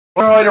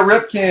All right, a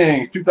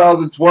Ripkings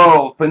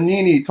 2012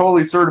 Panini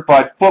Totally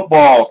Certified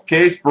Football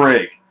case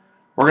break.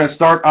 We're going to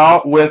start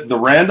out with the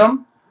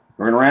random.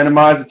 We're going to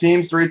randomize the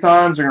teams 3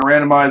 times. We're going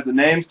to randomize the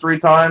names 3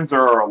 times.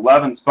 There are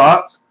 11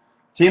 spots.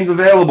 Teams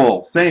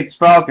available: Saints,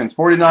 Falcons,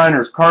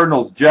 49ers,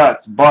 Cardinals,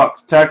 Jets,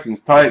 Bucks,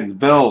 Texans, Titans,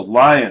 Bills,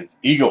 Lions,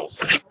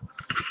 Eagles.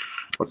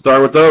 Let's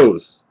start with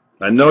those.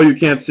 I know you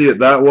can't see it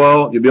that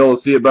well. You'll be able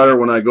to see it better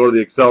when I go to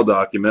the Excel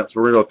document. So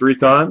we're going to go 3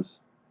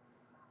 times.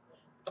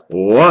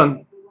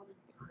 1.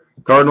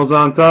 Cardinals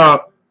on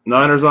top,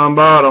 Niners on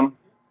bottom.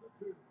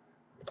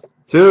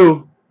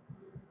 2,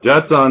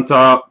 Jets on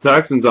top,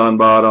 Texans on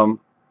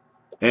bottom.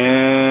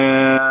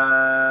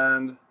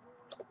 And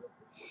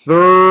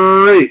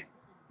 3,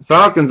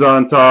 Falcons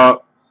on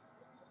top,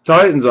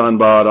 Titans on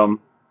bottom.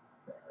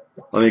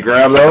 Let me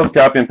grab those,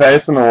 copy and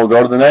paste them, and we'll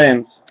go to the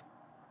names.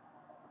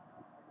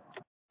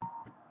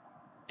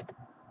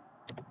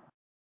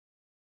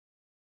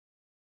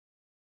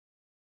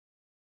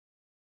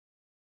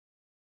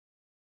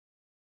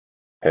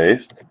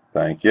 Paste.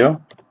 Thank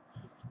you.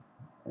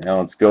 Now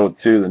let's go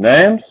to the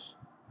names.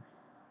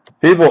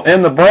 People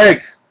in the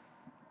break.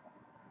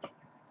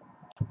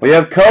 We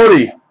have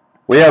Cody.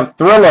 We have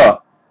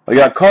Thrilla. We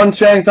got Con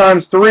Chang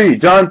times 3.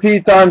 John P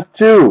times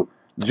 2.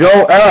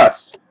 Joe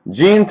S.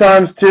 Gene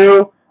times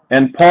 2.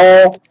 And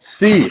Paul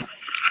C.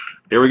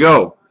 Here we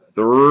go.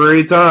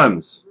 3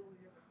 times.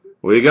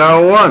 We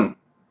got 1.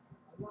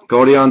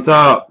 Cody on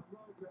top.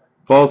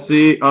 Paul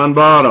C on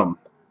bottom.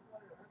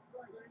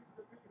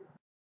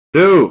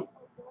 2,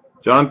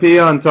 John P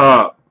on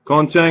top,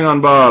 Con Chang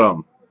on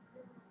bottom.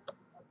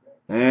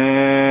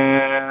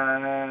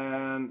 And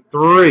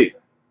 3,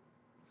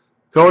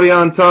 Cody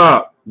on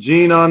top,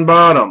 Gene on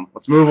bottom.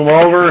 Let's move them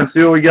over and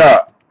see what we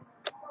got.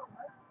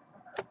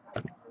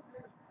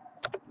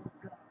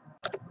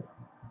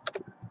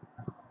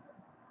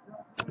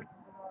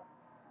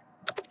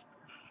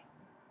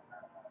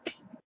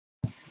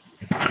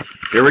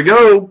 Here we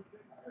go.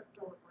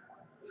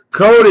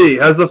 Cody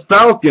has the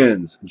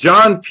Falcons.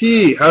 John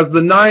P has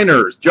the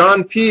Niners.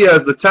 John P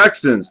has the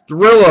Texans.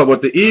 Thrilla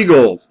with the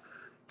Eagles.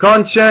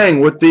 Con Chang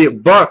with the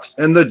Bucks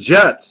and the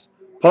Jets.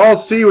 Paul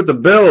C with the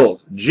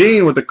Bills.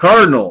 Gene with the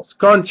Cardinals.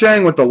 Con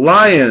Chang with the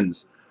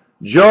Lions.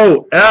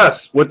 Joe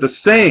S with the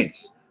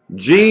Saints.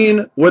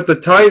 Gene with the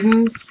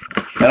Titans.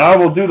 And I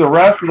will do the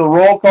rest of the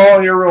roll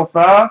call here real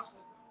fast.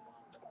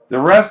 The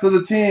rest of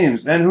the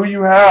teams and who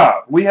you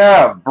have. We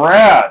have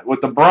Brad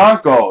with the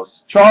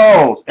Broncos,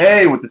 Charles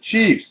A with the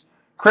Chiefs,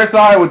 Chris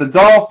I with the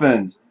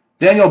Dolphins,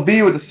 Daniel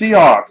B with the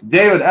Seahawks,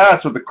 David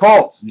S with the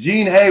Colts,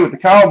 Gene A with the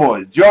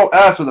Cowboys, Joe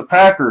S with the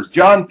Packers,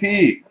 John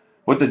P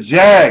with the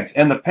Jags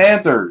and the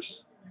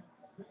Panthers.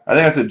 I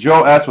think I said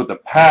Joe S with the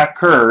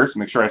Packers.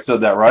 Make sure I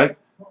said that right.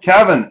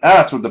 Kevin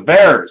S with the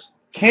Bears,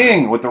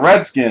 King with the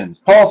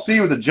Redskins, Paul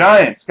C with the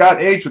Giants, Scott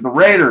H with the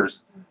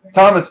Raiders,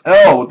 Thomas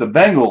L with the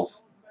Bengals,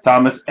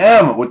 Thomas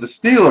M with the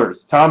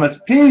Steelers, Thomas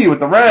P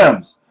with the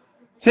Rams,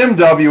 Tim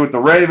W with the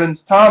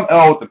Ravens, Tom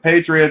L with the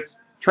Patriots,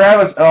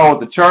 Travis L with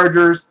the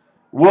Chargers,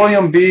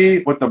 William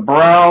B with the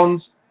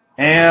Browns,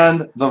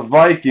 and the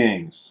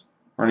Vikings.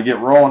 We're going to get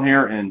rolling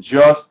here in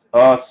just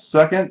a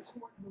second.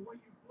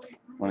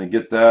 Let me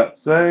get that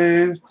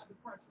saved.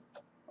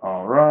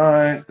 All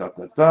right.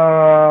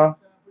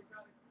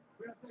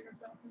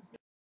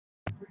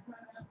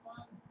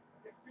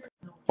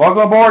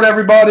 Welcome aboard,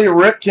 everybody.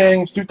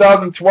 Ripkings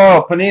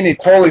 2012 Panini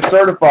Totally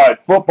Certified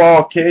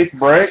Football case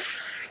break.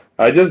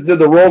 I just did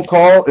the roll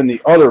call in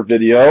the other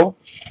video.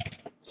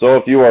 So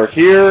if you are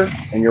here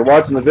and you're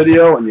watching the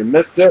video and you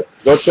missed it,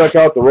 go check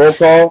out the roll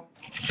call.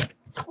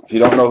 If you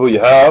don't know who you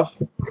have,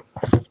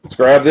 let's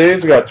grab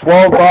these. We got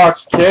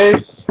 12-box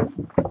case,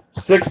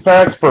 6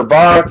 packs per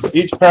box.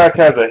 Each pack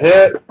has a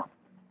hit.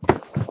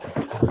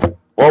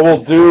 What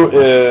we'll do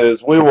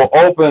is we will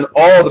open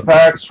all the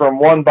packs from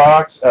one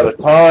box at a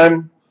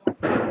time.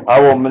 I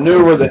will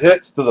maneuver the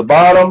hits to the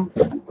bottom.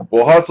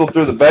 We'll hustle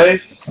through the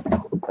base,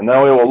 and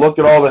then we will look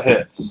at all the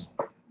hits.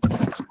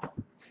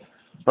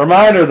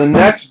 Reminder, the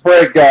next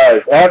break,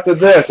 guys, after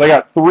this, I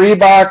got 3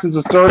 boxes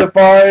of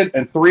Certified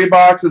and 3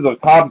 boxes of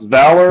Topps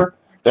Valor.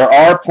 There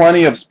are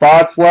plenty of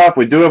spots left.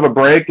 We do have a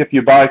break if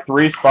you buy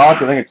 3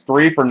 spots. I think it's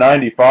 3 for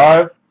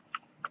 $95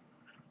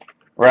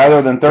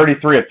 rather than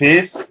 33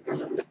 apiece.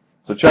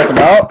 So check them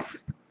out.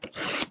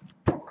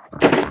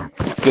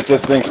 Let's get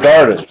this thing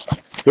started.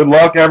 Good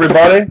luck,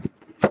 everybody.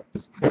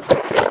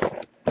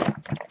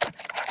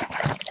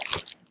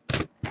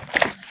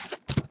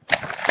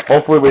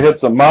 Hopefully we hit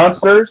some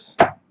monsters.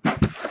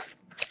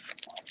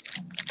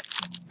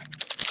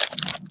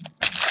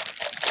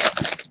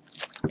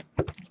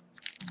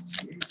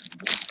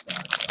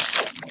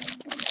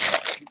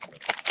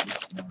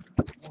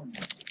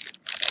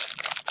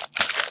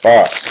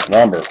 Box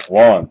number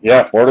 1.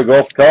 Yeah, Florida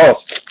Gulf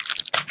Coast.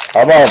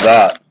 How about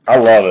that? I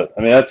love it.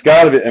 I mean, it's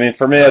got to be. I mean,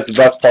 for me, that's the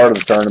best part of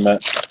the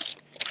tournament,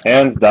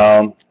 hands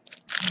down.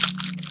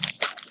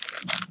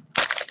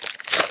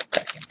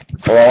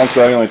 Hold on one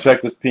second. Let me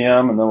check this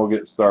PM, and then we'll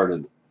get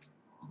started.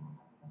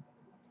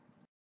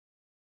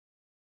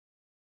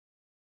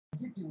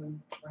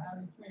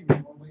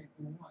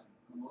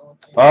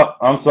 Oh,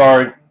 I'm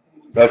sorry.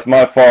 That's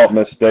my fault,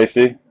 Miss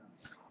Stacy.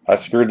 I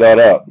screwed that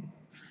up.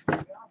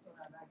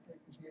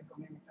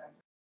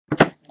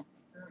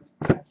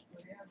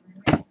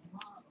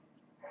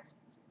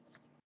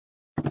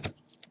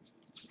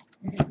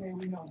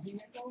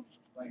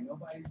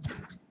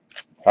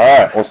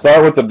 Alright, we'll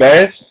start with the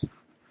base.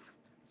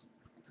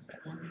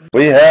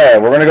 We're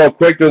going to go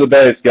quick through the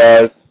base,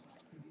 guys.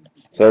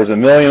 So there's a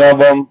million of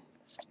them.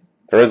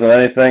 There isn't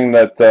anything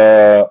that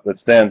that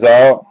stands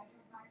out.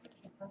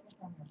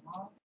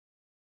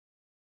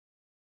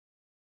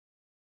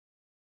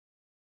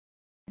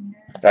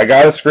 I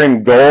gotta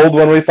scream gold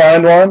when we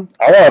find one.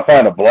 I want to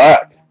find a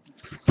black.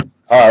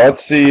 Alright,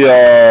 let's see.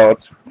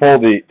 Let's pull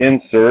the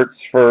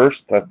inserts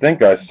first. I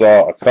think I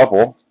saw a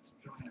couple.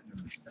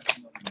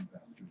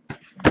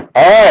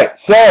 Alright,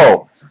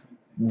 so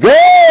gold!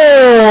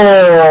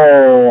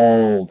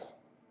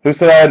 Who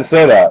said I had to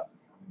say that?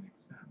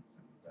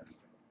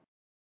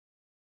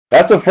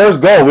 That's the first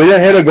gold. We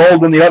didn't hit a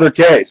gold in the other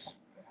case.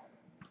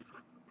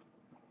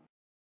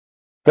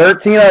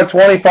 13 out of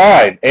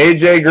 25.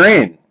 AJ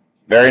Green.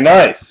 Very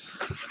nice.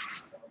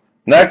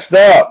 Next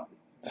up,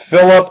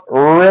 Phillip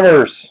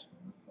Rivers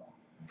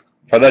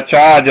for the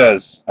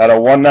Chargers out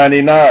of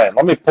 199.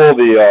 Let me pull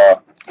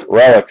the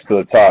relics to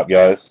the top,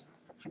 guys.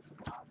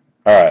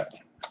 All right.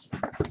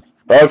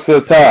 Relics to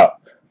the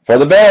top. For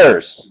the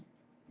Bears,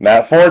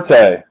 Matt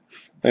Forte.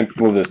 Let me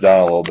move this down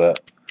a little bit.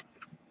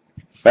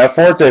 Matt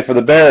Forte for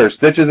the Bears,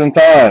 Stitches in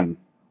Time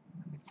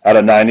out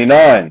of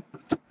 99.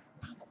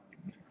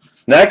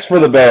 Next for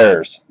the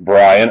Bears,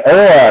 Brian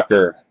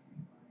Urlacher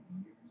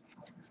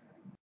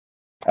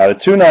out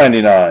of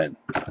 299.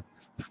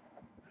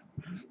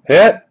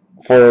 Hit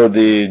for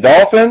the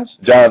Dolphins,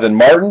 Jonathan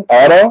Martin,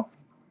 auto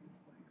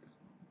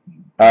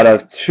out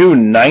of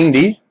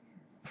 290.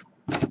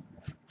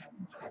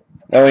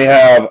 Then we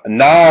have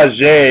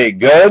Najee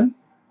Good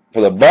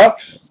for the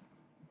Bucks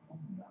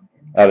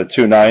out of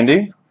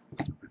 290.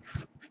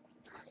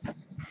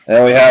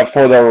 And we have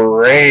for the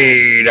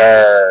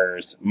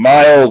Raiders,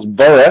 Miles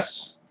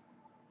Burris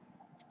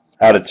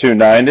out of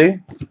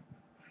 290.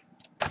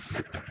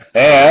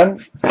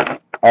 And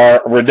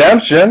our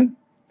redemption,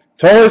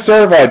 Totally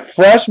Certified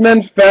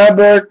Freshman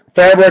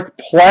Fabric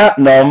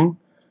Platinum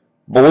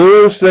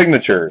Blue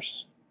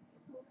Signatures.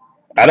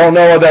 I don't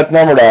know what that's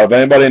numbered out of.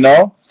 Anybody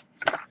know?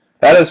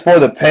 That is for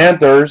the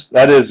Panthers.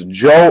 That is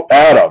Joe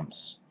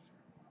Adams.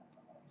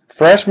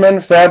 Freshman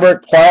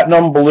Fabric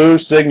Platinum Blue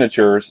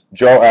Signatures,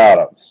 Joe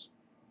Adams.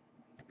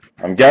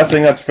 I'm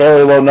guessing that's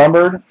fairly low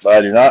numbered, but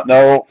I do not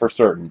know for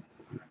certain.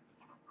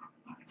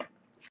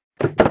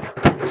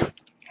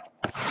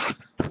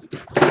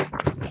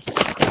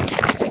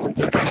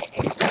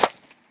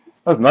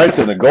 That's nice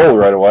in the gold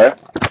right away.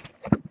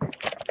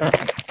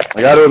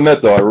 I got to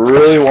admit, though, I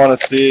really want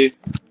to see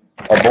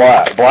a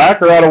black.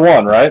 Black are out of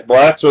one, right?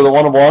 Blacks are the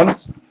one of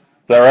ones. Is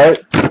that right?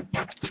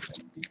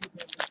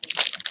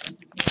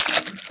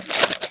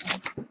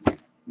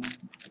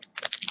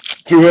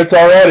 Two hits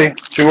already.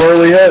 Two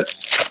early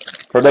hits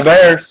for the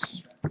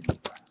Bears.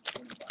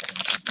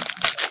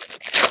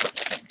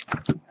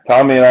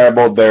 Tommy and I are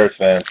both Bears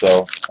fans,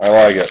 so I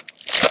like it.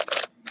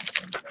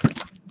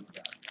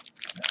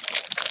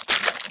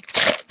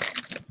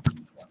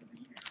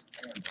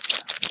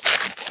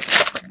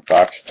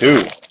 Box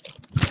 2.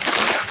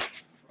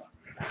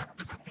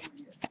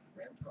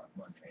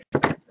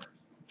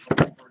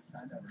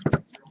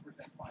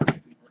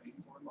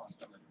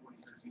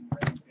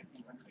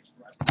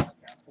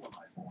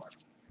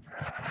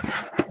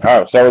 All right,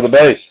 we'll start with the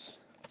base.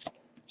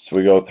 So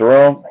we go through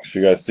them. Make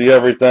sure you guys see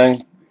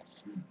everything.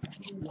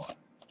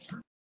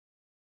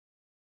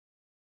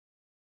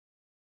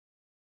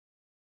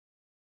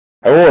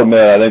 I will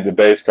admit, I think the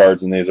base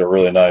cards in these are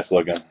really nice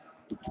looking.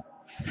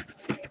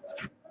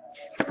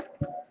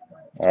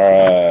 All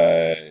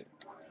right.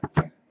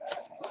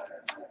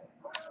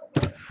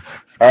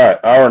 All right,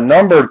 our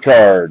numbered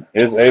card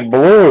is a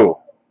blue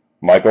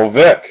Michael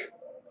Vick.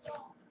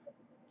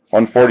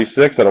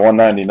 146 out of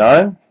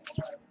 199.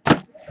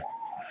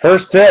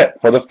 First hit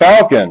for the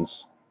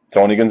Falcons,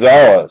 Tony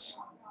Gonzalez.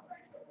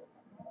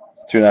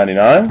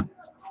 299.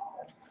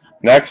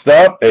 Next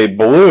up, a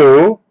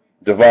blue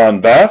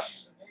Devon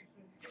Bess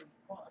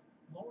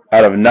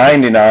out of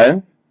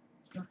 99.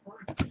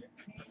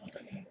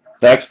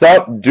 Next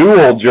up,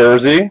 dual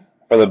jersey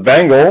for the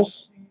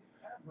Bengals.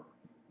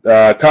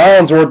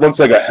 Collinsworth looks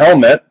like a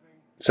helmet.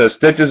 It says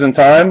Stitches in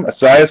Time,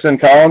 Esiason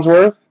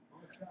Collinsworth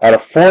out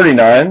of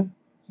 49.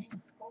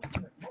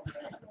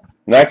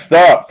 Next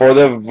up, for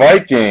the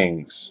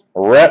Vikings,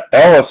 Rhett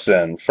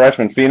Ellison,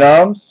 freshman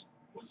phenoms,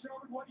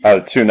 out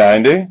of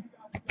 290.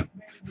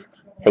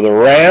 For the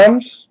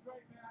Rams,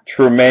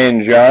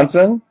 Trumaine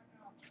Johnson,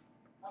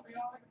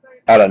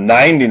 out of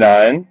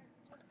 99.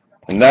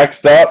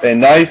 Next up, a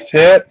nice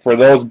hit for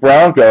those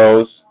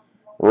Broncos,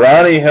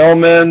 Ronnie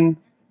Hillman,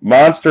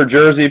 monster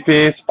jersey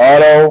piece,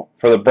 auto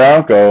for the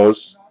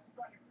Broncos,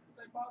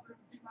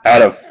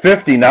 out of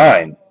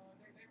 59.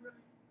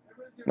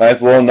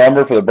 Nice little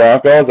number for the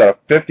Broncos out of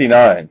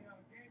 59.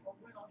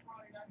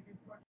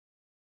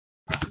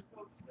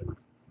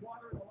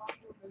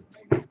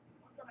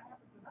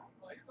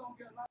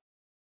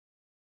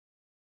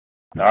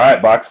 All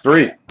right, box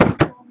 3.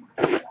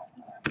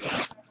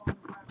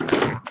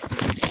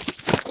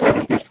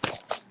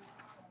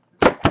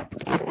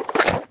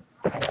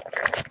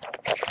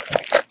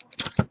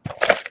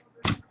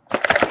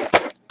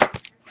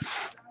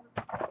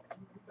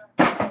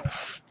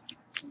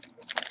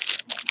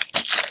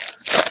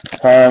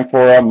 Time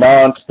for a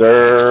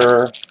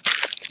monster.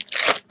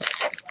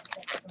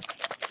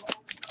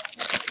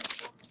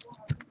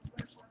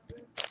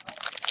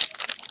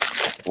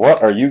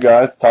 What are you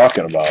guys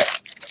talking about?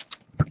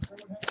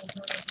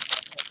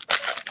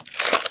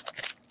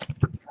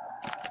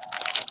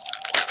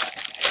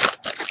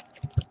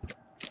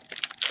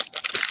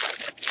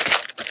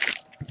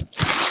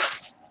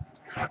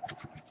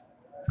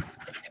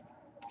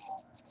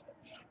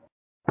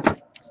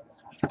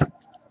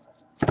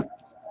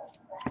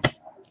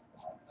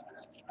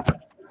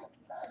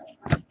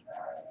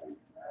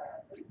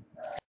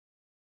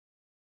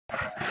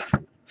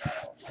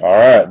 All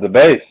right, the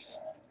base.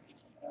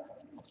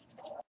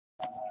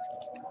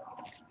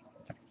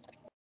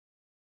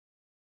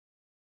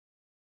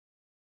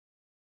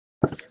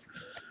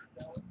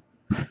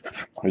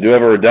 We do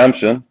have a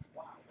redemption.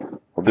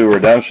 We'll do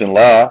redemption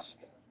last.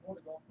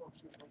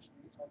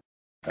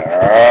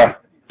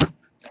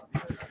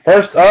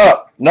 First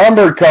up,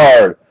 numbered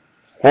card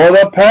for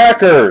the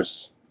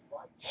Packers,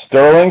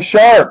 Sterling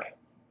Sharp.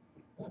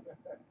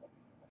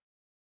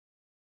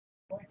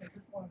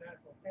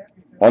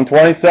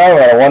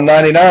 127 out of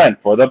 199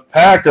 for the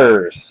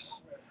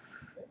Packers.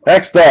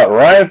 Next up,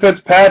 Ryan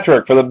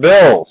Fitzpatrick for the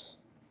Bills,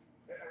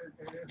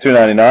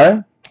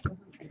 299.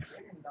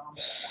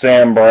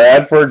 Sam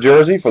Bradford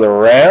jersey for the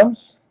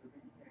Rams,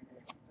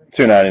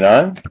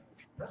 299.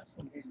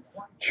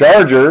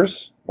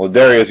 Chargers,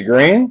 Ladarius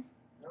Green,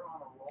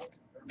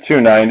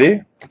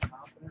 290.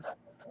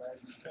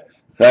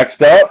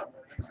 Next up,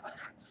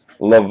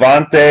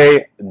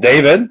 Levante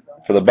David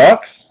for the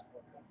Bucks,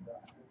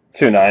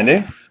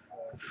 290.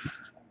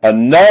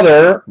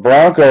 Another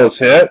Broncos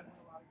hit,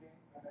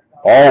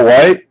 all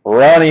white,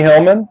 Ronnie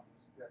Hillman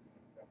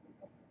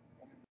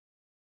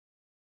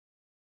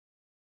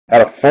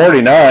out of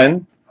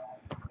 49.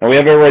 And we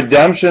have a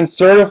redemption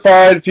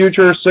certified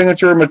future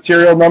signature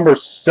material number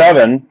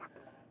 7,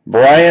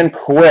 Brian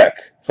Quick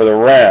for the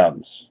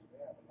Rams.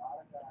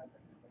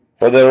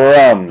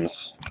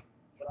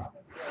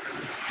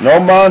 No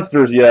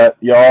monsters yet,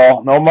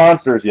 y'all. No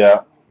monsters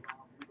yet.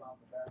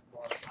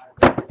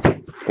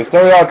 We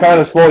started out kind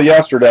of slow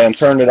yesterday and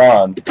turned it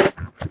on.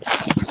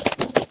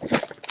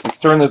 Let's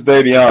turn this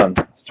baby on.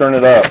 Let's turn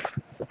it up.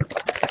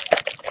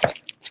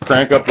 Let's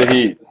crank up the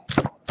heat.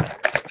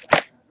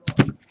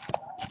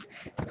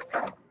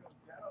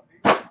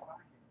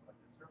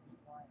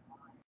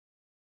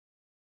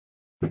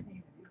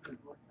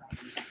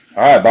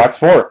 All right, box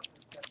 4.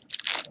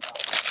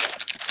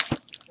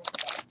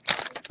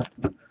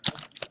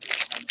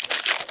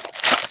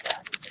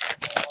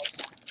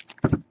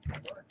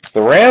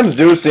 The Rams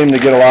do seem to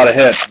get a lot of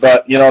hits,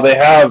 but you know they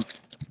have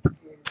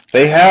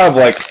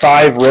like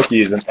 5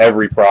 rookies in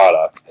every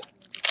product,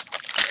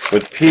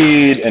 with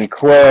Pede and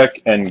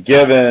Quick and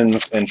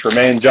Givens and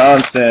Tremaine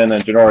Johnson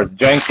and Janoris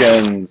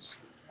Jenkins,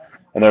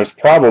 and there's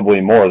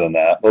probably more than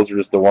that. Those are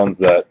just the ones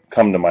that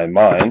come to my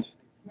mind.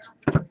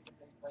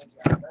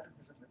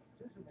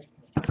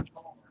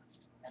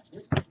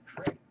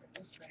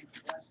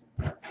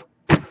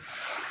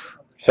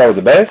 Start with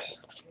the base.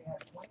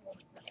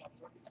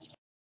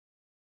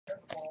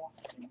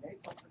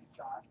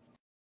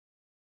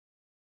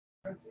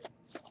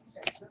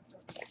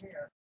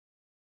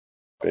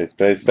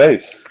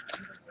 Base.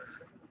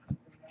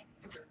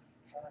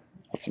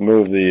 Let's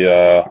move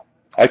the,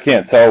 I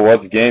can't tell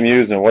what's game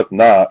used and what's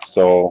not,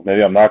 so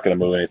maybe I'm not going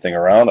to move anything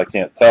around. I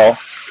can't tell.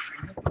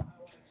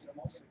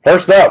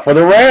 First up, for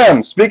the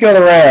Rams, speaking of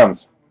the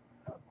Rams,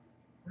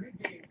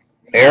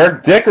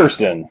 Eric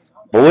Dickerson,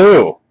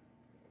 blue,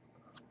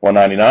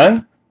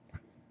 199.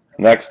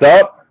 Next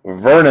up,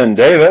 Vernon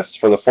Davis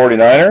for the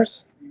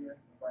 49ers,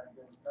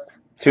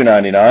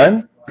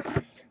 299.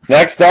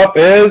 Next up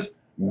is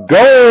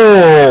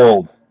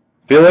gold,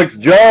 Felix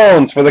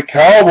Jones for the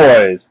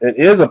Cowboys. It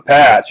is a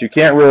patch. You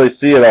can't really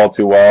see it all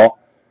too well.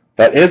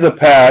 That is a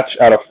patch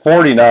out of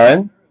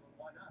 49.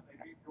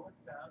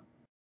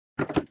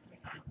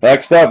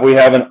 Next up, we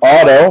have an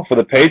auto for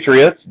the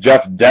Patriots,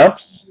 Jeff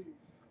Demps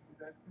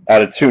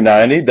out of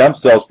 290. Demps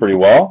sells pretty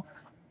well.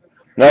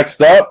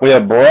 Next up, we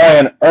have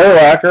Brian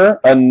Urlacher,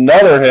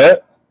 another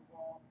hit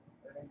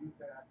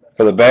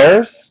for the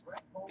Bears,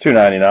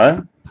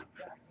 299.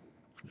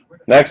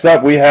 Next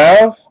up, we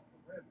have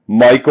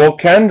Michael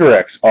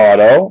Kendricks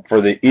auto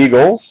for the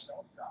Eagles.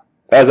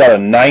 That's out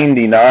of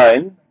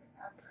 99.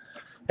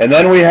 And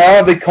then we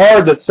have the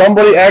card that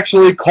somebody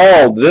actually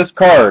called this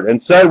card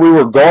and said we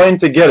were going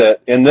to get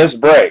it in this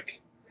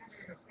break.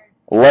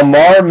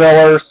 Lamar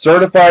Miller,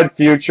 certified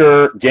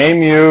future,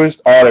 game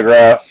used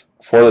autograph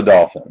for the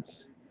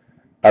Dolphins.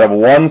 Out of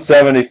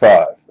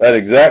 175. That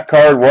exact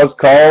card was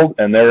called,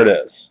 and there it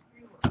is.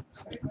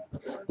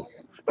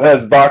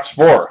 That's box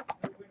 4.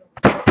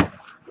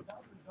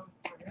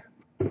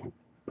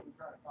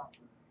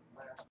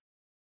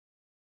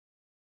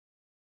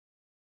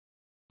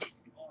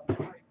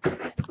 All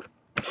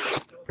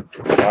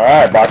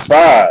right, box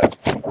 5.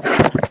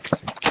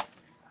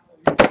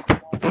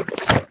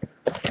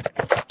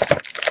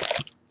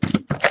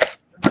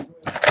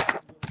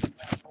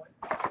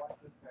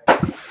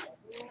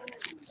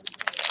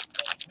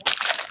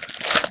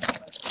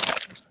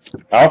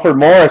 Alfred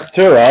Morris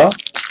too, huh?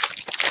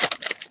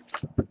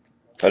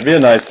 That'd be a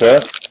nice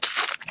hit.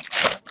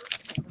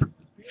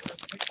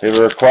 We have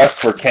a request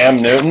for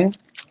Cam Newton.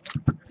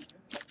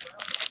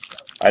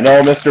 I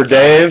know Mr.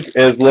 Dave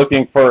is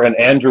looking for an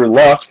Andrew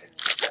Luck.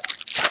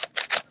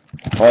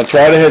 I'm going to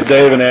try to hit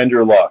Dave and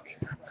Andrew Luck.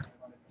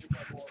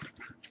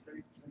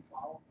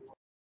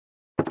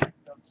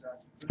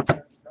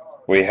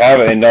 We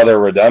have another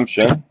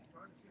redemption.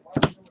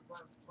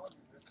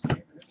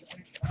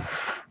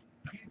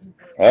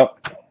 Oh.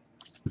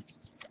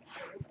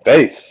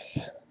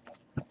 Base.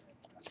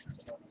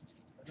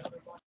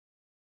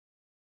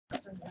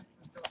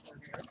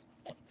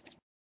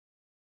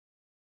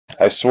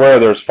 I swear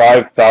there's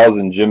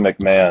 5,000 Jim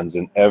McMahons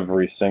in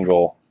every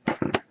single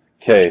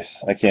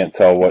case. I can't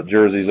tell what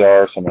jerseys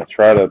are, so I'm going to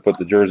try to put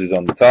the jerseys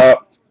on the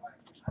top.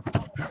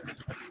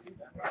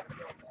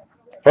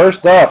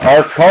 First up,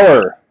 our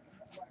color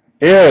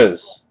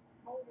is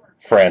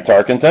Fran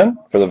Tarkenton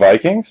for the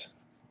Vikings.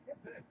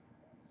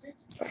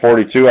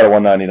 42 out of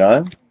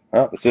 199.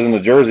 Well, this isn't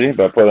a jersey,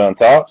 but I put it on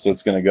top, so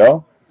it's going to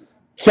go.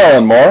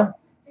 Kellen Moore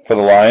for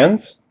the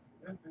Lions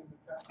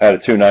at a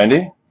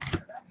 290.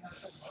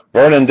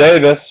 Vernon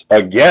Davis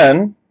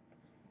again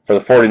for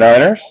the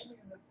 49ers,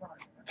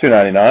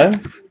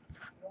 299.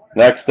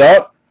 Next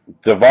up,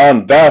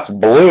 Devon Best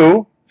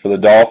blue for the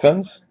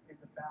Dolphins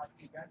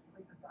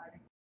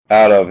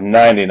out of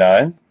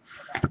 99.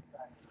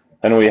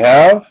 And we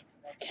have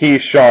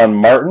Keyshawn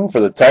Martin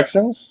for the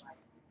Texans,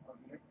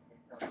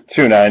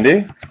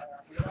 290.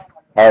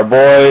 Our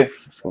boy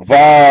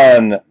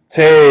Von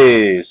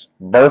Taze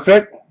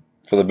Burfict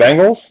for the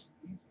Bengals,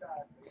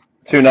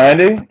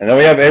 290. And then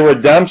we have a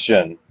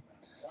redemption.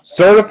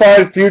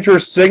 Certified Future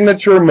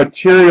Signature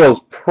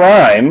Materials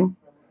Prime.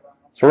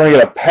 So we're going to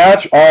get a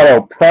patch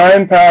auto,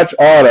 Prime patch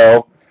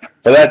auto,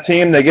 for that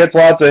team that gets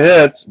lots of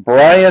hits,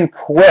 Brian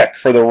Quick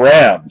for the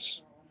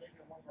Rams.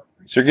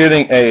 So you're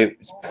getting a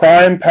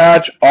Prime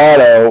patch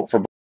auto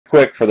for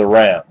Quick for the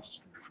Rams.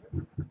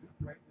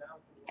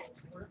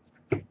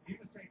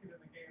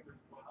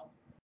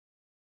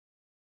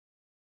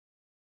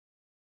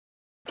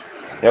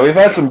 Yeah, we've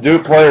had some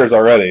Duke players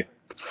already.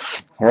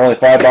 We're only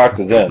 5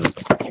 boxes in.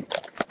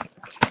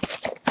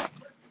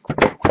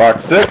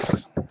 Box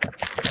 6.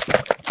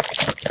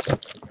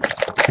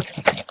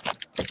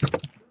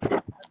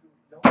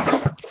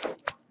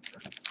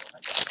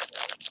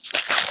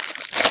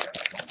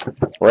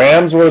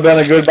 Rams would have been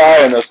a good buy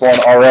in this one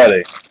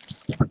already.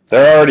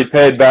 They're already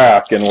paid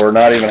back, and we're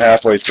not even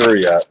halfway through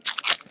yet.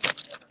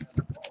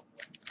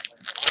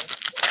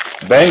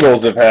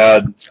 Bengals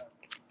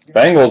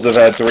have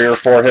had 3 or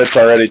 4 hits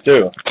already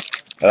too,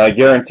 and I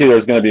guarantee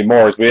there's going to be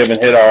more. Because we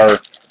haven't hit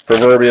our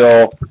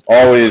proverbial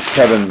always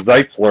Kevin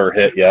Zeitzler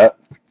hit yet,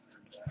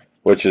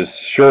 which is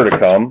sure to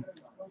come.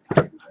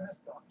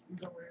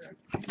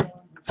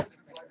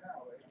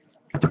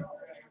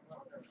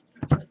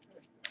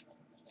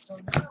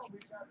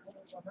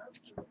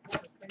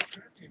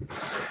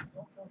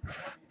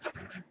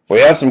 We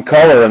have some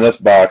color in this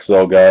box,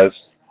 though,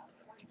 guys.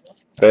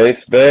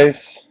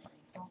 Base.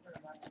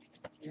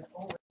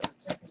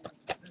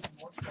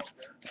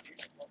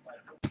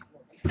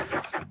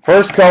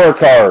 First color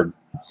card.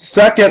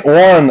 Second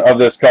one of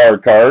this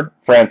colored card,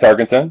 Fran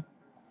Tarkenton,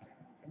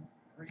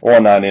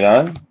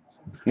 $1.99.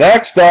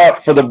 Next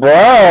up, for the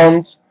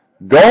Browns,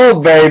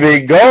 gold,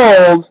 baby,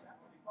 gold.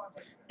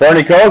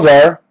 Bernie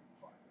Kosar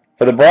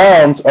for the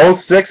Browns,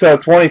 06 out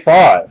of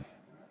 25.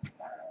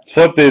 Let's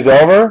flip these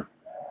over.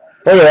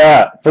 Look at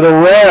that. For the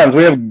Rams,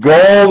 we have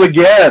gold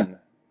again.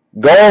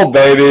 Gold,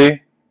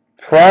 baby.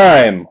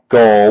 Prime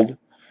gold.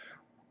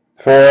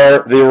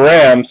 For the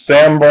Rams,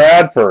 Sam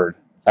Bradford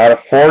out of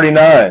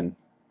 49.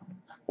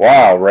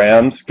 Wow,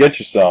 Rams, get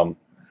you some.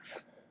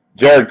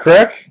 Jared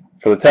Crick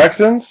for the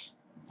Texans,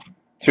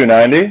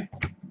 $2.90.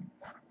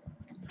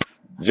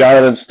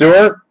 Jonathan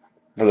Stewart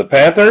for the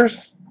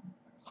Panthers,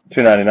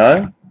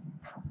 $2.99.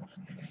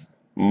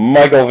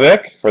 Michael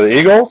Vick for the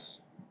Eagles,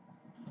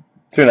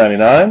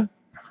 $2.99.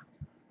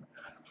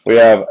 We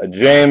have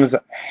James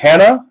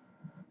Hanna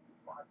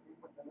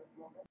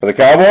for the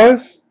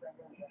Cowboys,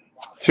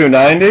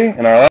 $2.90.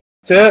 And our last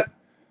hit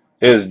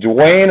is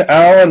Dwayne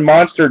Allen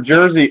Monster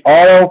Jersey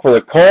Auto for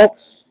the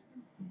Colts.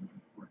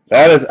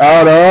 That is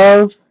out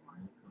of,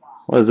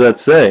 what does that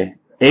say?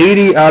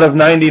 80 out of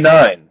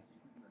 99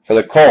 for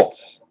the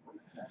Colts.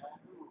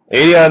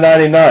 80 out of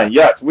 99.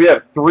 Yes, we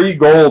have 3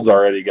 golds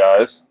already,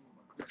 guys.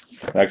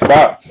 Next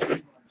box.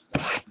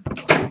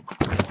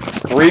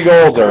 3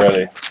 golds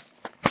already.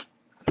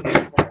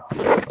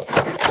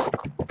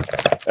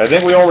 I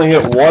think we only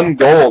hit 1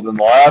 gold in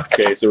the last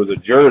case. It was a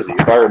jersey.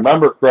 If I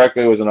remember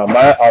correctly, it was an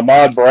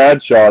Ahmad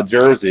Bradshaw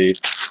jersey.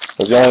 It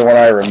was the only one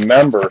I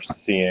remember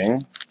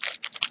seeing.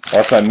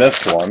 Unless I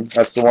missed one.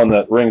 That's the one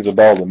that rings a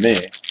bell to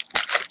me.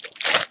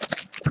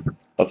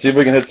 Let's see if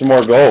we can hit some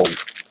more gold.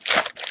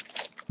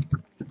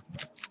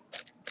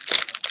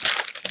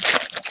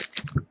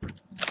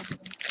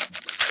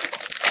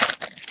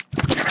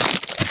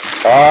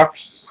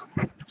 Box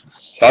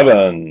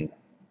 7.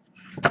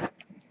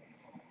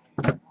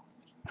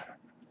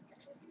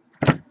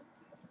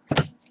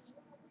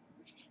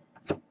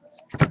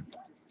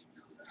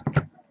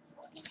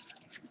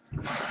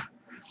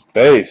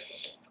 Base.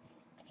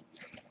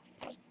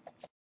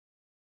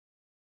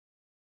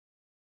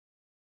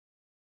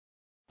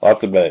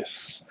 Lots of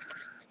base.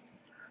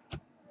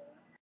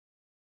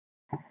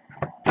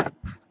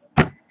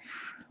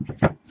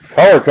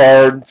 Color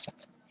card.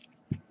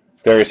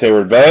 Darius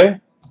Hayward-Bay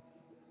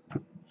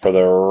for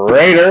the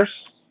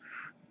Raiders.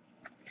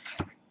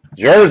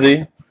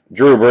 Jersey.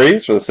 Drew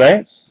Brees for the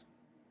Saints.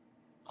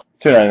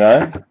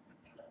 $2.99.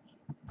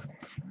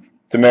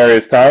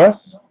 Demaryius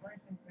Thomas.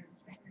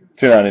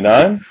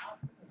 $2.99.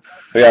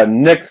 We got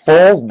Nick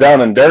Foles down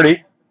and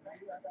dirty.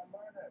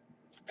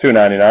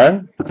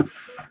 $2.99.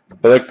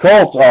 For the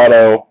Colts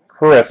auto,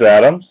 Chris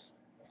Adams.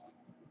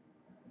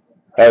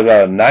 That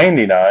was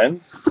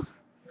 $99.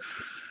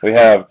 We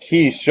have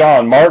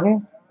Keyshawn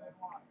Martin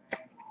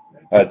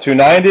at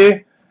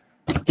 $2.90.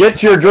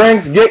 Get your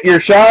drinks, get your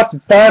shots.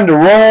 It's time to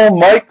roll.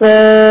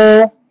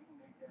 Michael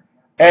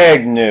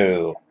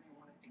Agnew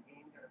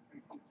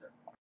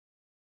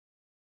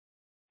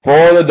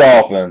for the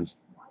Dolphins.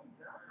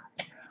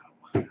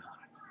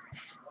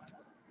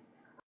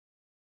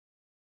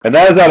 And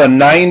that is out of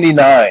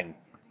 99.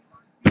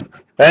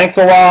 Thanks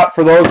a lot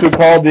for those who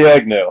called the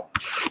Agnew.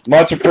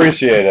 Much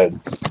appreciated.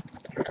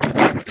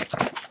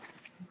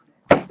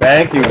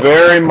 Thank you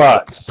very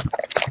much.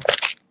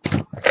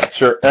 I'm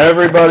sure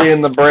everybody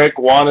in the break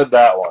wanted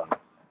that one.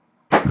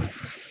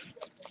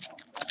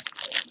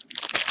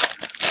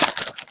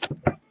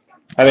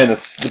 I mean,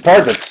 the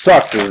part that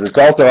sucks is it's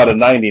also out of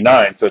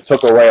 99, so it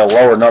took away a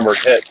lower numbered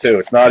hit, too.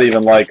 It's not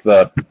even like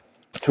the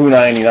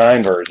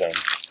 299 version.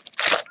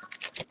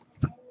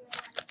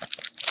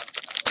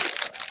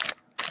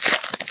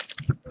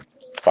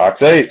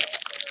 Box 8.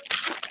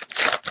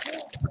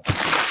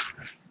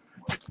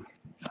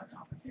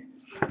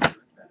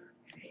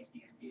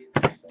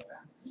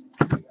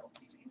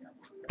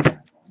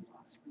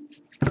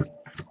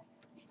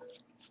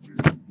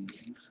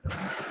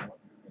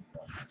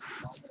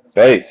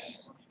 Base.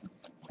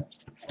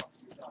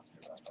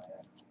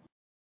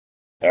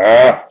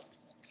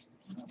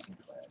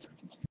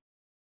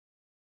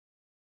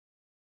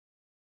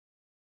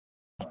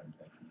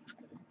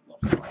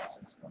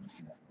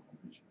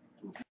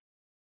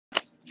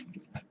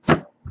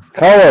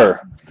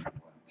 Color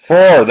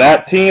for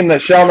that team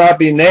that shall not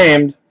be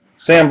named,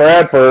 Sam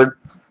Bradford,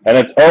 and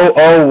it's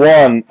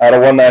 001 out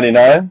of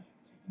 199.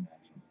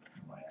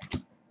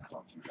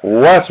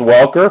 Wes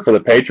Welker for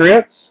the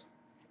Patriots,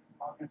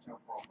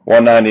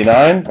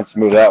 $1.99. Let's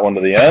move that one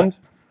to the end.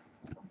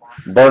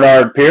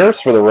 Bernard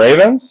Pierce for the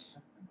Ravens,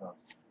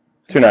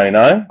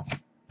 $2.99.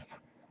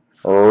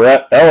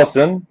 Rhett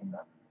Ellison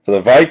for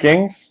the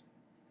Vikings,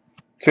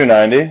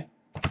 $2.90.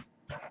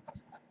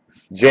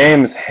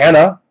 James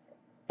Hanna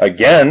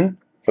again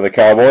for the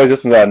Cowboys.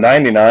 This one's out of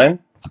 99.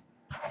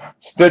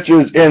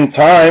 Stitches in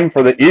Time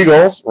for the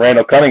Eagles,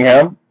 Randall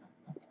Cunningham,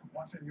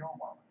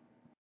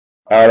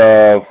 out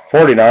of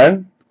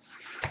 49.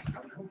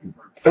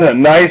 And a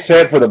nice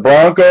hit for the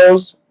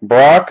Broncos,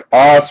 Brock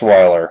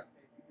Osweiler,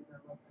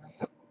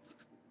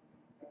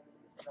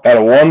 out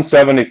of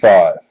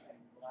 175.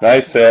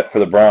 Nice hit for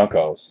the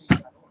Broncos.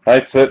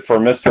 Nice hit for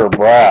Mr.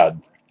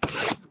 Brad.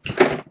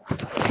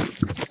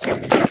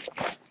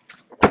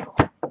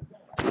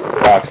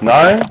 Box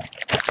 9.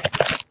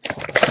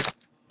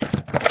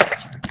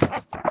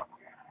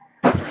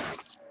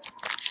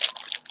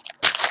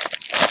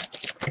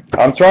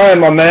 I'm trying,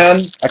 my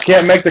man. I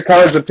can't make the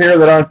cards appear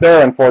that aren't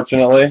there,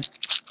 unfortunately.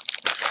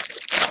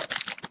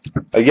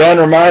 Again,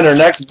 reminder,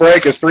 next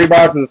break is 3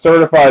 boxes of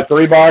certified,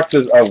 3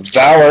 boxes of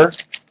Valor.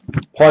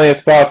 Plenty of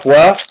spots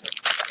left.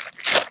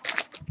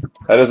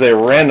 That is a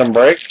random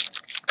break.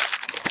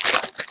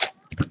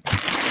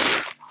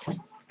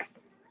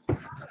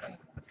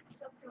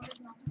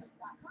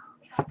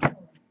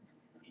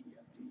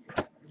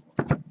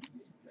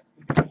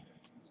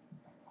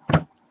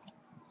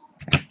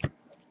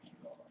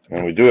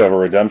 And we do have a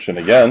redemption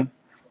again.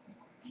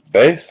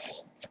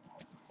 Base.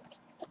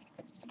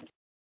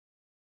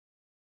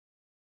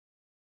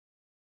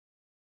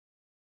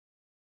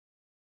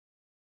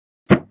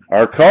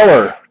 Our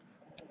color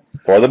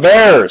for the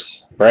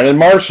Bears, Brandon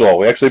Marshall.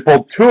 We actually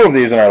pulled 2 of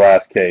these in our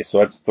last case, so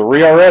that's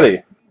 3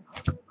 already.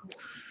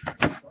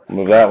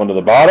 Move that one to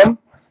the bottom.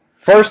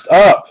 First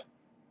up,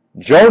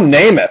 Joe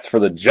Namath for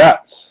the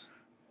Jets.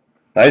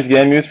 Nice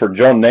game use for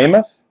Joe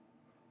Namath,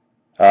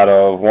 out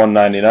of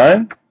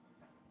 199.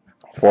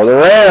 For the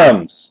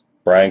Rams,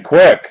 Brian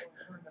Quick,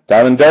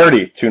 down and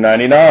dirty,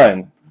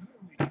 $2.99.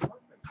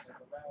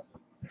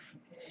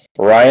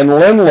 Ryan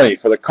Lindley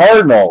for the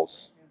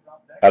Cardinals,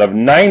 out of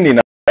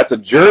 99. That's a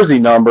jersey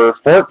number,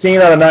 14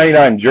 out of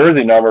 99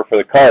 jersey number for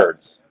the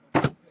Cards.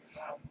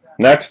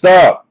 Next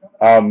up,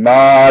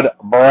 Ahmad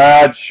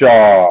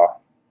Bradshaw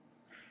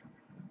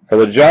For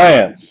the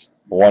Giants,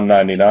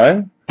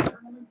 $1.99.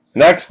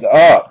 Next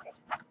up,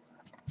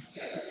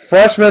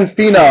 Freshman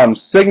Phenom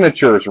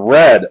Signatures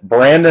Red,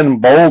 Brandon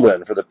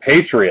Bolden for the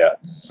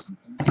Patriots.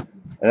 And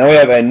then we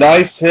have a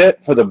nice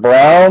hit for the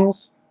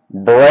Browns,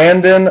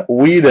 Brandon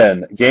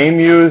Whedon, Game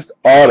Used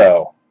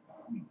Auto.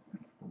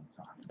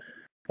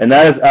 And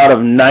that is out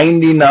of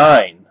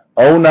 99.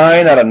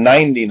 09 out of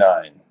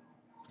 99.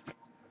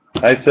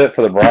 Nice hit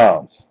for the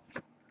Browns.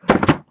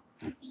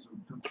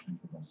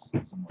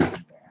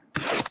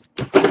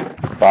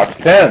 Box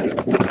 10.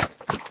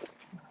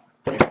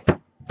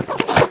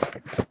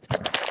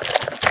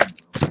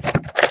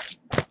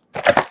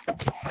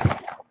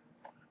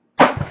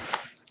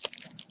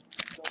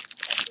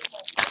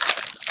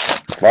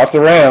 Lots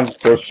of Rams.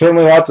 There's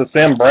certainly lots of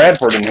Sam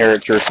Bradford in here,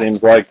 it sure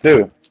seems like,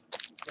 too.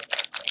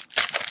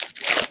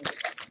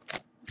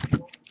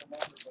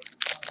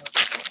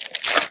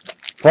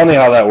 Funny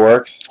how that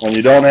works. When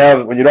you don't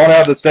have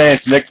the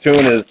Saints, Nick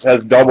Toon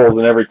has doubles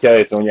in every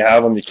case, and when you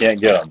have them, you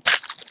can't get them.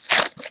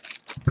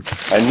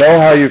 I know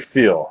how you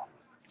feel.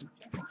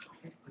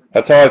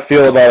 That's how I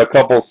feel about a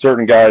couple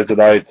certain guys that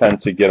I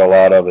tend to get a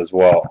lot of as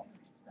well.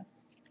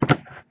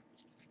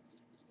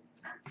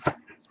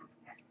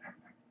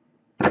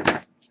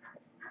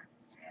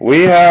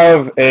 We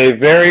have a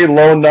very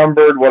low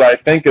numbered, what I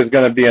think is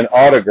going to be an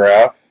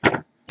autograph,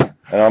 and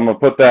I'm going to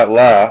put that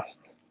last.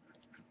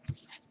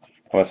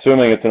 I'm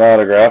assuming it's an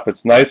autograph.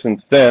 It's nice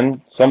and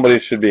thin. Somebody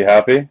should be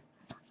happy.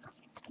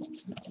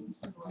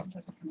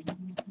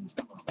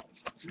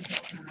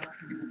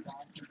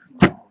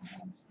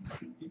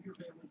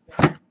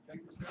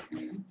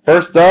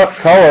 First up,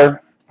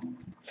 color,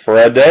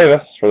 Fred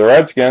Davis for the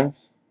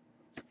Redskins.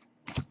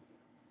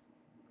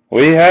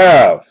 We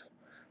have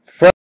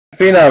Fred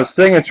Phenom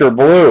Signature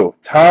Blue,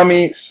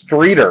 Tommy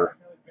Streeter.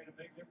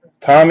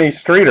 Tommy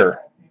Streeter.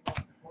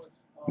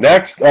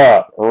 Next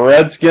up,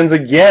 Redskins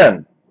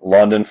again,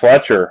 London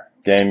Fletcher,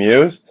 Game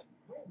Used,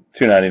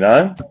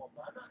 $2.99.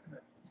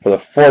 For the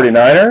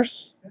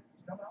 49ers,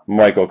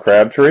 Michael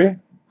Crabtree,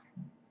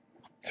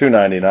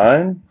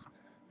 $2.99.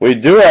 We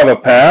do have a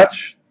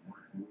patch,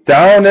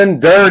 down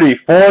and dirty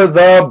for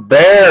the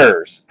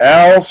Bears,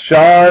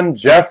 Alshon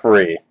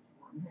Jeffrey.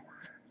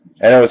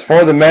 And it was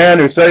for the man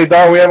who said he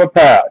thought we have a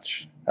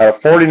patch, out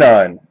of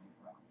 49.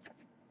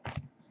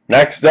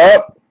 Next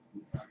up,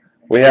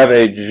 we have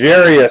a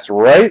Jarius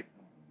Wright,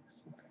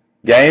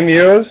 Game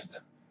Used,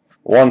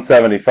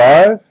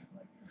 $175.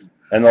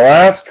 And the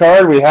last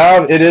card we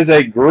have, it is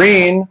a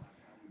green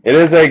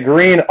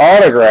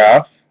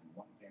autograph.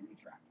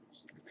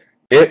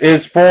 It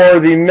is for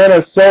the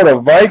Minnesota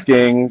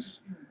Vikings,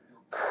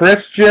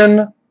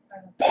 Christian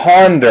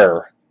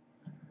Ponder.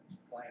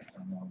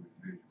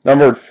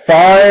 Numbered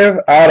 5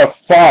 out of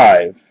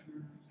 5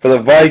 for the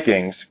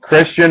Vikings,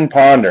 Christian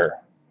Ponder.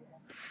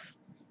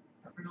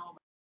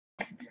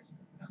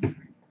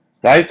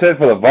 Nice hit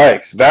for the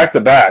Vikes, back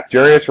to back,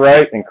 Jarius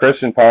Wright and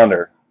Christian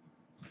Ponder.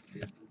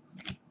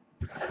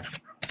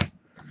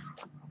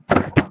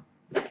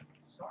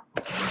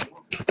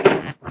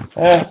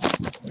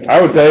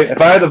 I would take,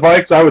 if I had the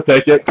Vikes, I would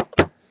take it.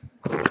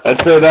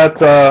 I'd say that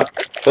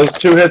those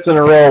 2 hits in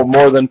a row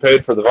more than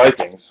paid for the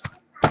Vikings.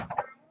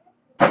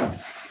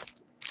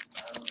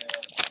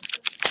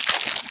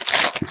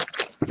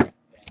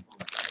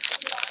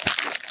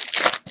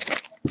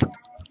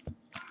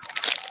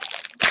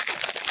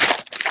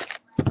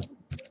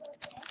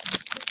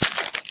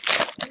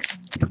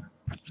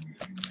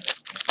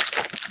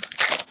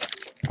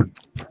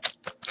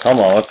 Come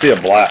on, let's see a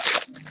black.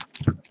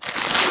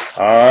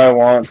 I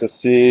want to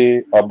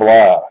see a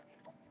black.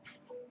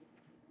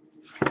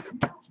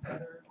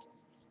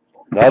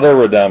 Another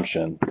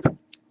redemption.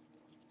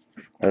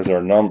 There's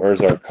our number,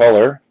 there's our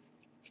color.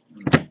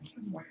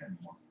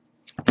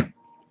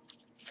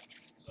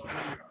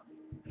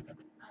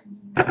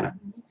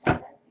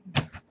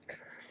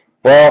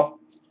 Well,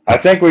 I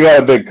think we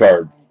got a big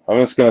card. I'm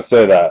just going to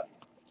say that.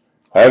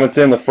 I haven't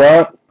seen the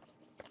front,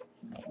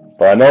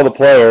 but I know the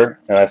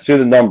player, and I see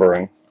the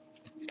numbering.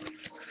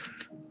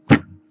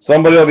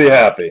 Somebody will be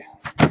happy.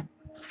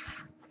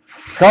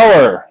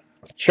 Color,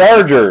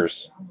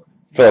 Chargers,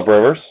 Phillip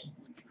Rivers.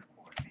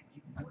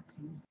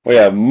 We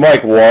have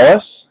Mike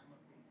Wallace,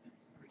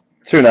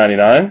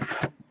 $2.99.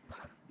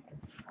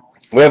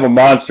 We have a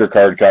monster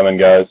card coming,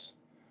 guys.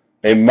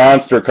 A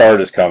monster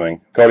card is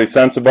coming. Cody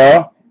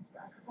Sensabaugh,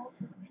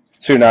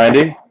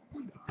 $2.90.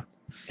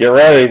 Get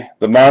ready.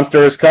 The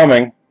monster is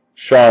coming.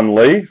 Sean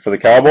Lee for the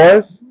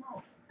Cowboys,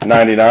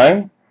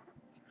 $99.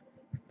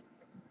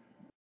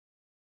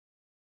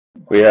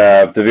 We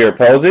have DeVere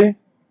Posey,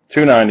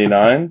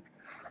 $2.99.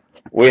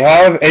 We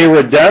have a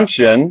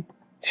redemption.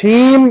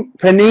 Team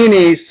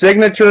Panini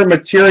Signature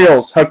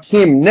Materials,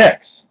 Hakeem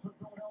Nicks.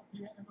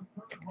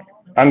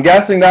 I'm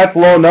guessing that's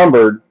low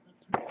numbered.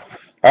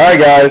 Alright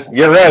guys,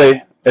 get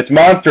ready. It's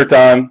monster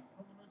time.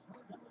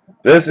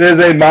 This is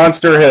a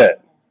monster hit.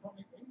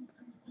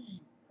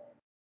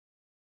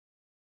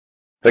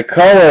 The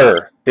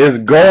color is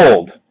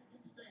gold.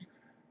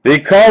 The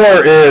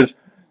color is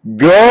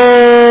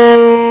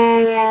gold.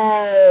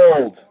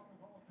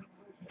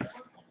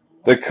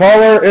 The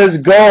color is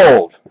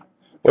gold.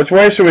 Which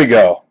way should we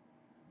go?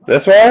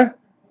 This way?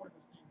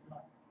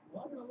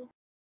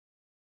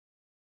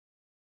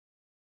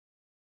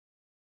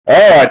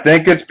 Oh, I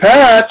think it's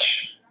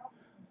patch.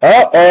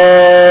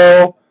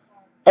 Uh-oh.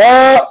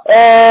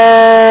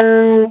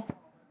 Uh-oh.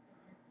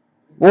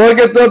 Look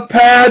at the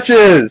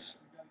patches.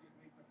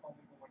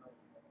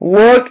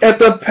 Look at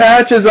the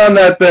patches on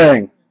that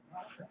thing.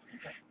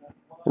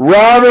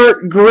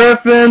 Robert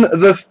Griffin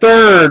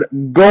III,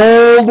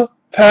 gold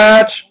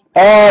patch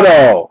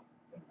auto.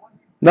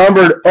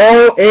 Numbered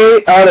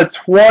 08 out of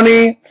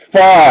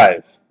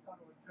 25.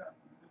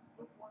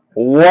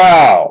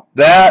 Wow,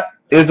 that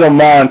is a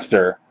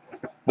monster.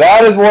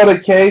 That is what a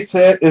case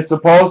hit is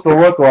supposed to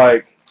look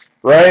like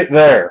right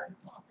there.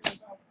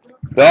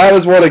 That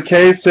is what a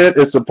case hit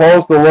is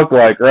supposed to look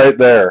like right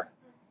there.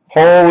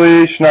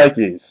 Holy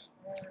shnikes.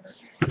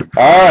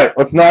 Alright,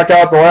 let's knock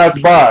out the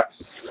last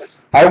box.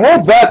 I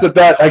will bet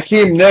that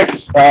Akeem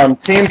Nicks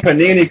Team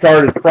Panini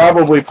card is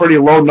probably pretty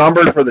low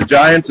numbered for the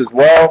Giants as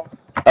well.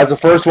 That's the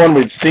first one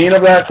we've seen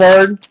of that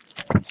card.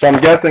 So I'm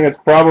guessing it's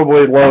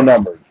probably low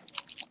numbered.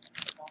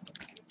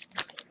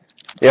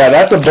 Yeah,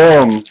 that's a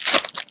boom.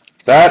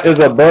 That is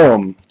a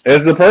boom.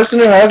 Is the person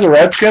who has the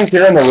Redskins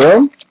here in the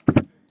room?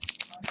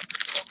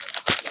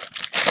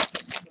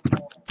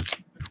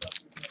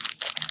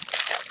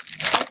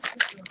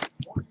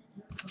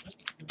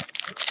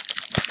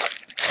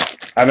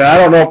 I mean, I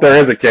don't know if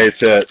there is a case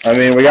hit. I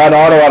mean, we got an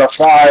auto out of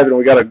 5, and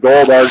we got a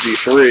gold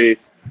RG3.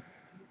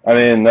 I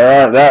mean,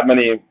 there aren't that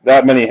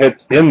many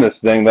hits in this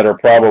thing that are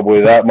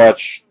probably that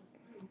much.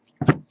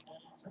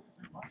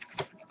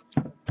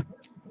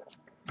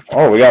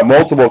 Oh, we got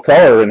multiple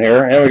color in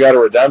here, and we got a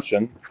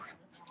redemption.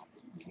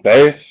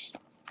 Base.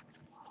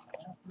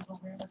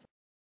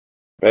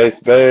 Base,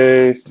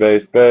 base,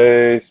 base,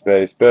 base,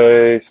 base,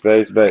 base,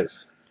 base,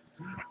 base.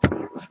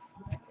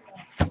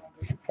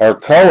 Our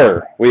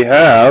color, we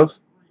have...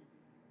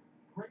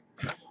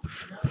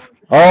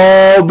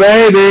 Oh,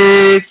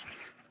 baby!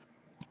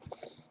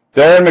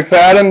 Darren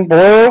McFadden,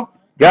 blue.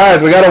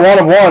 Guys, we got a 1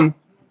 of 1.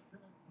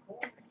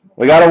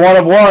 We got a 1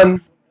 of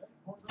 1.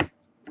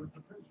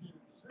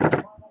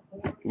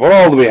 What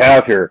all do we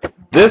have here?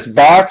 This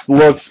box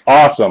looks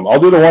awesome. I'll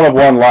do the 1 of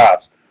 1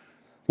 last.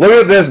 Look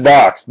at this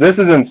box. This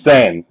is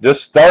insane.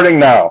 Just starting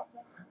now.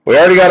 We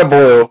already got a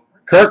blue.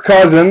 Kirk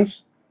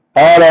Cousins,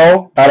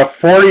 auto, out of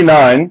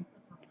 49.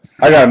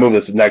 I got to move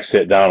this next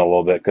hit down a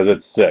little bit because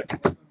it's sick.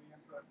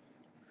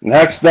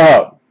 Next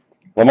up,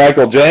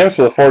 LaMichael James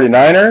for the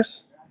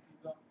 49ers,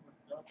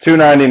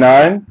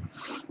 $2.99.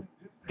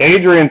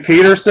 Adrian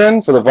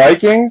Peterson for the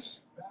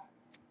Vikings,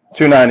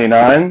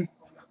 $2.99.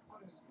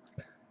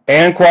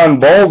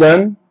 Anquan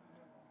Bolden,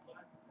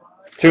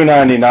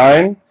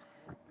 $2.99.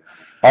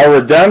 Our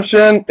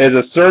redemption is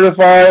a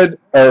certified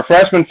or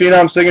freshman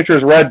phenom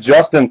signatures red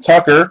Justin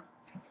Tucker.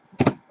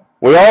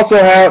 We also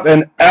have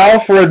an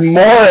Alfred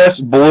Morris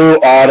blue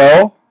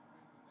auto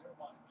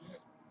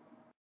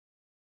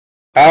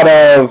out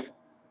of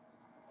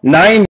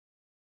 9.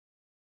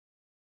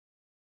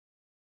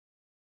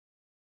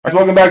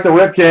 Welcome back to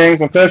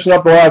Ripkings. I'm finishing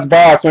up the last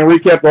box. I'm going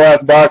to recap the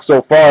last box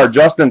so far.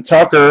 Justin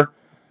Tucker,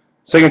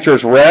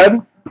 signatures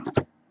red.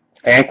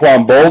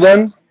 Anquan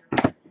Bolden.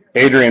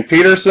 Adrian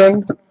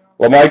Peterson.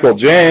 LaMichael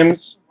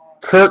James.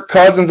 Kirk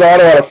Cousins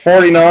auto out of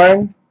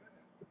 49.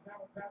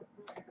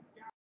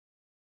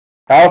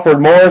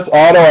 Alfred Morris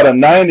auto out of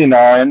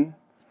 99.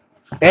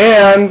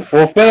 And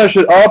we'll finish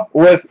it up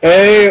with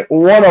a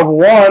 1 of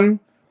 1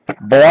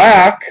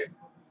 black.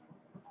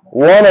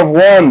 1 of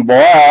 1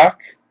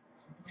 black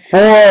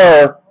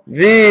for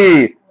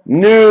the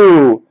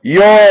New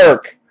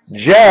York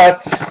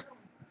Jets.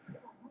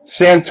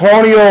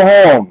 Santonio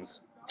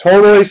Holmes,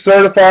 totally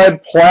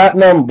certified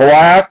platinum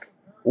black,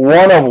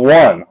 1 of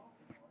 1.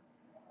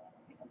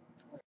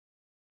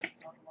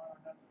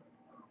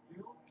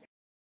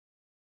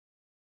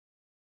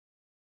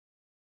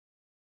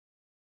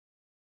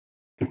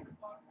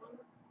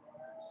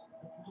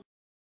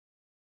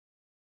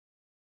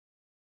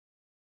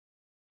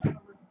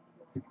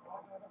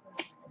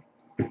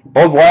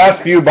 Those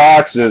last few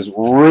boxes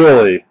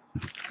really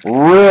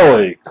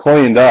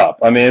cleaned up.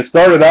 I mean, it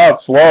started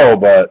out slow,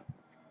 but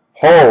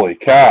holy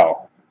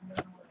cow.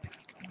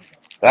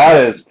 That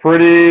is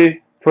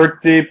pretty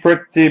nasty.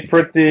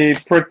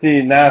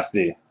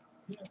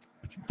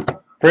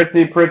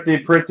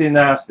 Pretty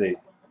nasty.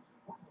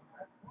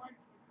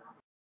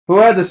 Who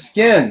had the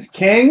skins?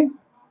 King?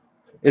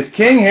 Is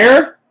King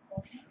here?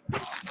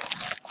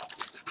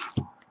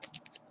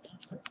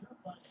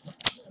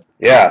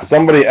 Yeah,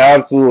 somebody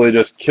absolutely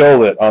just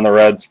killed it on the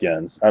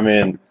Redskins. I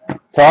mean,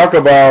 talk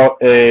about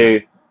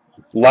a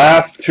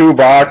last 2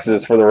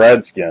 boxes for the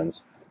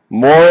Redskins.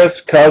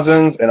 Morris,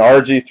 Cousins, and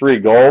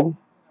RG3 gold.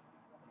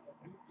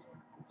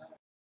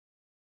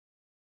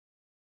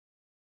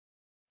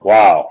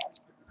 Wow.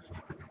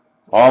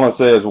 All I'm going to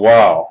say is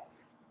wow.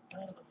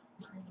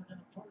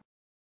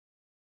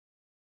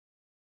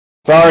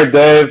 Sorry,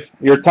 Dave.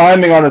 Your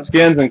timing on the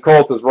skins and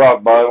Colt is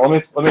rough, bud.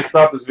 Let me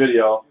stop this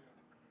video.